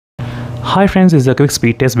Hi friends, this is a quick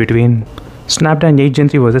speed test between Snapdragon 8 Gen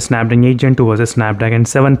 3 versus Snapdragon 8 Gen 2 versus Snapdragon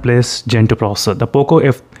 7 Plus Gen 2 processor. The POCO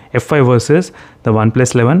F5 versus the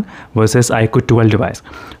OnePlus 11 versus iQOO 12 device.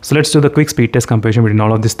 So let's do the quick speed test comparison between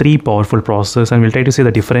all of these three powerful processors, and we'll try to see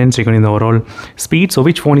the difference regarding the overall speed. So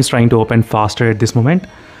which phone is trying to open faster at this moment?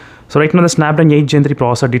 So right now the Snapdragon 8 Gen 3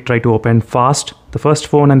 processor did try to open fast, the first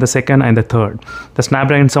phone and the second and the third. The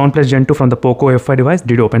Snapdragon 7 Plus Gen 2 from the POCO F5 device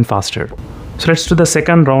did open faster. So let's do the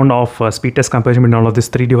second round of speed test comparison between all of these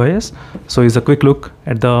three devices. So here's a quick look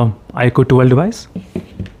at the iQOO 12 device.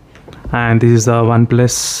 And this is the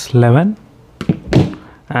OnePlus 11.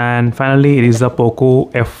 And finally it is the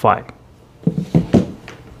POCO F5.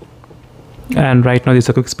 And right now this is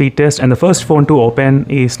a quick speed test, and the first phone to open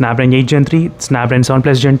is Snapdragon 8 Gen 3, Snapdragon 7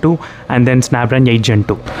 Plus Gen 2, and then Snapdragon 8 Gen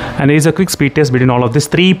 2. And it is a quick speed test between all of these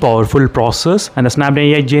three powerful processors, and the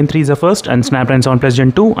Snapdragon 8 Gen 3 is the first, and Snapdragon 7 Plus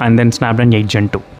Gen 2, and then Snapdragon 8 Gen 2.